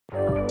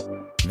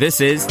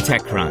This is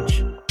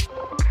TechCrunch.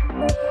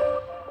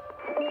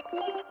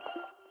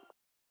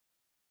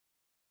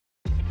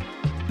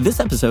 This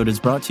episode is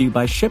brought to you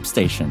by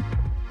ShipStation.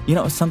 You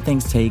know, some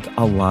things take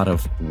a lot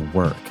of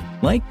work,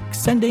 like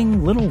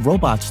sending little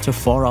robots to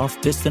far-off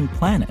distant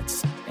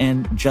planets.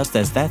 And just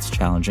as that's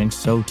challenging,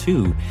 so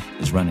too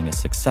is running a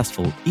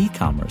successful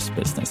e-commerce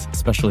business,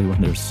 especially when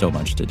there's so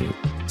much to do.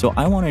 So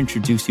I want to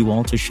introduce you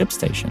all to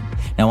ShipStation.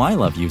 Now, I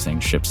love using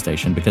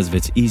ShipStation because of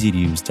its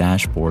easy-to-use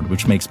dashboard,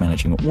 which makes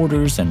managing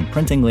orders and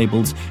printing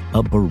labels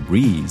a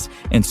breeze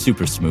and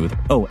super smooth.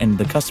 Oh, and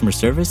the customer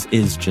service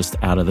is just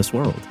out of this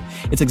world.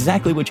 It's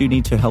exactly what you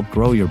need to help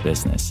grow your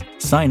business.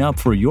 Sign up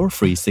for your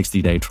free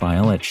 60-day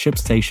trial at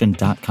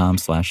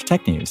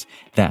shipstation.com/technews.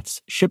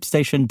 That's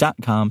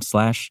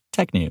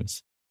shipstation.com/technews.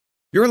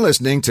 You're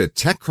listening to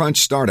TechCrunch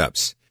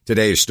Startups.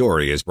 Today's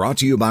story is brought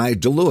to you by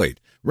Deloitte,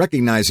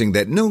 recognizing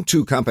that no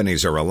two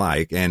companies are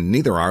alike and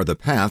neither are the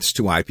paths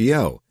to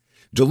IPO.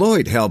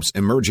 Deloitte helps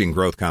emerging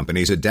growth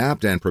companies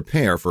adapt and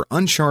prepare for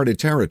uncharted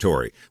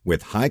territory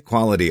with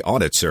high-quality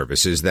audit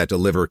services that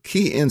deliver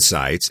key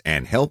insights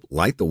and help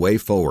light the way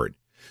forward.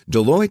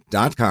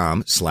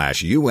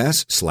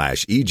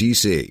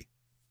 Deloitte.com/US/EGC.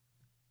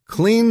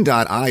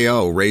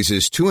 Clean.io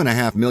raises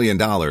 $2.5 million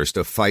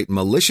to fight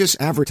malicious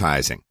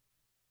advertising.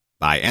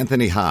 By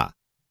Anthony Ha.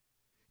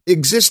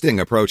 Existing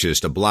approaches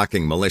to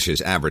blocking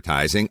malicious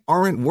advertising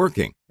aren't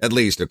working, at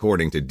least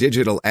according to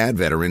digital ad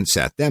veteran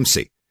Seth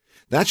Dempsey.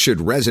 That should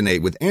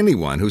resonate with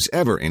anyone who's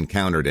ever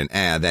encountered an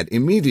ad that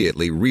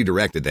immediately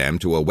redirected them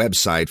to a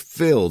website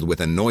filled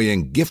with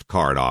annoying gift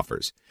card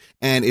offers.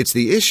 And it's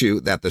the issue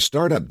that the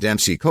startup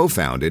Dempsey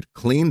co-founded,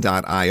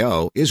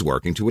 Clean.io, is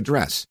working to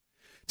address.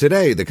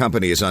 Today, the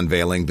company is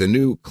unveiling the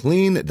new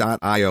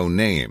Clean.io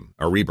name,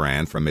 a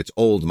rebrand from its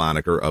old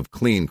moniker of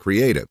Clean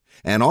Creative,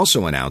 and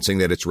also announcing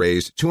that it's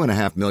raised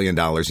 $2.5 million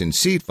in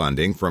seed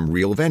funding from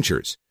Real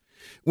Ventures.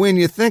 When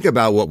you think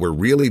about what we're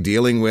really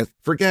dealing with,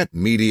 forget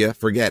media,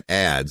 forget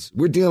ads.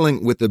 We're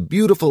dealing with the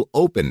beautiful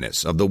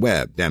openness of the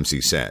web,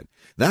 Dempsey said.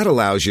 That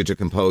allows you to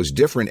compose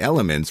different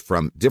elements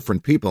from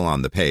different people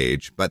on the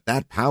page, but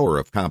that power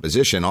of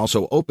composition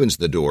also opens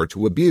the door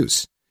to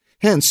abuse.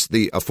 Hence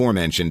the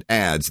aforementioned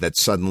ads that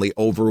suddenly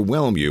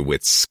overwhelm you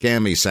with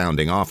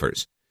scammy-sounding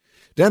offers.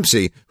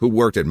 Dempsey, who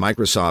worked at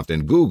Microsoft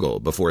and Google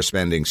before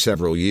spending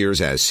several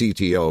years as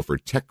CTO for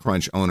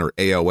TechCrunch owner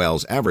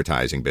AOL's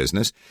advertising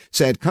business,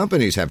 said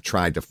companies have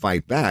tried to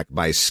fight back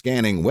by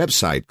scanning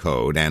website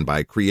code and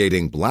by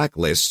creating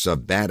blacklists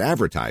of bad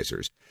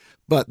advertisers.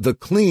 But the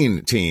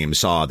Clean team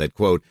saw that,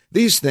 quote,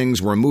 these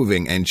things were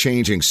moving and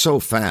changing so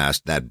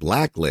fast that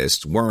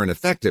blacklists weren't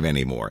effective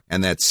anymore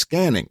and that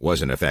scanning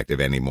wasn't effective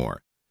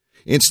anymore.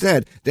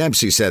 Instead,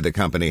 Dempsey said the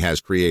company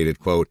has created,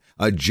 quote,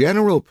 a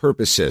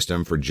general-purpose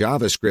system for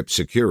JavaScript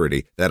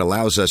security that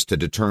allows us to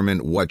determine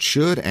what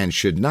should and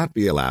should not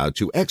be allowed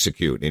to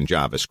execute in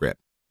JavaScript.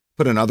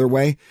 Put another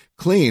way,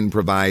 Clean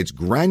provides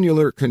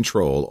granular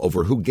control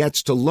over who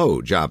gets to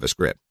load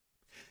JavaScript.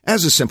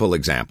 As a simple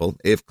example,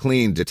 if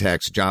Clean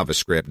detects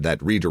JavaScript that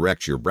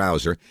redirects your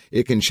browser,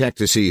 it can check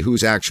to see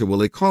who's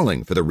actually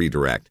calling for the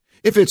redirect.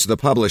 If it's the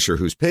publisher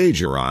whose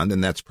page you're on, then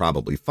that's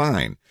probably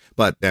fine.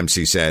 But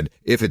Dempsey said,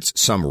 if it's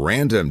some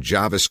random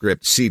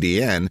JavaScript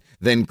CDN,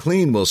 then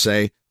Clean will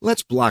say,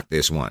 let's block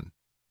this one.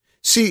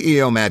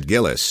 CEO Matt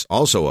Gillis,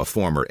 also a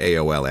former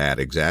AOL ad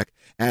exec,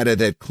 added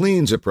that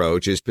Clean's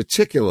approach is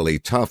particularly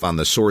tough on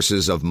the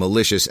sources of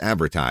malicious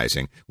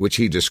advertising, which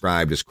he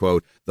described as,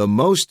 quote, the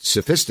most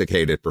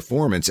sophisticated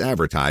performance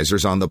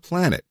advertisers on the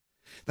planet.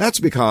 That's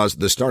because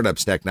the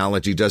startup's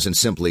technology doesn't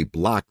simply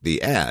block the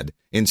ad.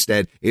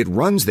 Instead, it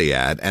runs the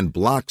ad and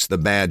blocks the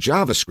bad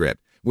JavaScript,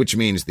 which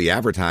means the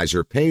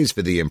advertiser pays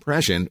for the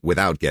impression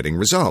without getting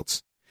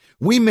results.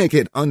 We make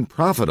it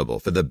unprofitable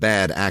for the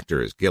bad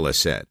actors, Gillis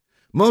said.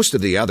 Most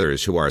of the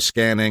others who are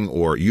scanning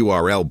or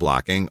URL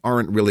blocking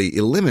aren't really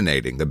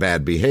eliminating the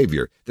bad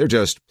behavior. They're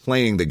just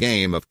playing the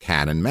game of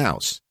cat and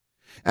mouse.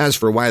 As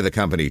for why the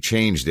company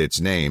changed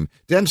its name,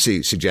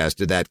 Dempsey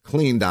suggested that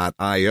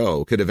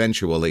Clean.io could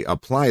eventually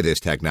apply this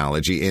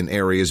technology in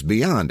areas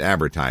beyond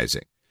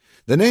advertising.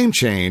 The name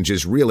change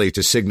is really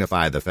to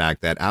signify the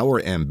fact that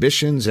our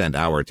ambitions and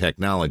our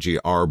technology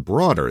are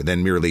broader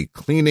than merely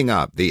cleaning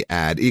up the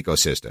ad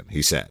ecosystem,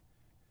 he said.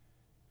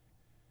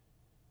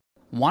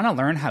 Want to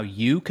learn how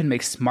you can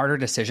make smarter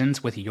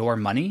decisions with your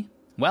money?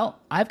 Well,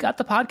 I've got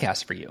the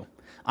podcast for you.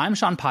 I'm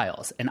Sean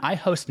Piles, and I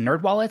host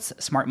NerdWallet's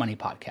Smart Money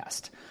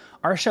Podcast.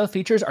 Our show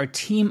features our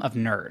team of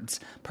nerds,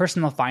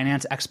 personal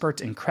finance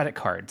experts in credit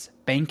cards,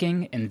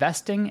 banking,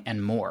 investing,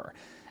 and more.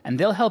 And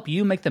they'll help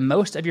you make the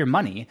most of your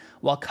money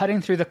while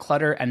cutting through the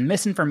clutter and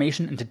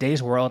misinformation in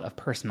today's world of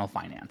personal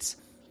finance.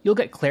 You'll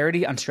get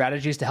clarity on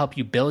strategies to help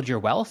you build your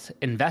wealth,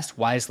 invest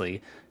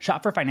wisely,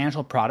 shop for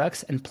financial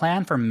products, and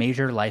plan for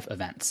major life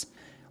events.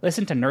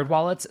 Listen to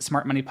NerdWallet's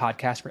Smart Money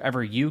Podcast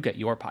wherever you get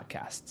your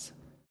podcasts.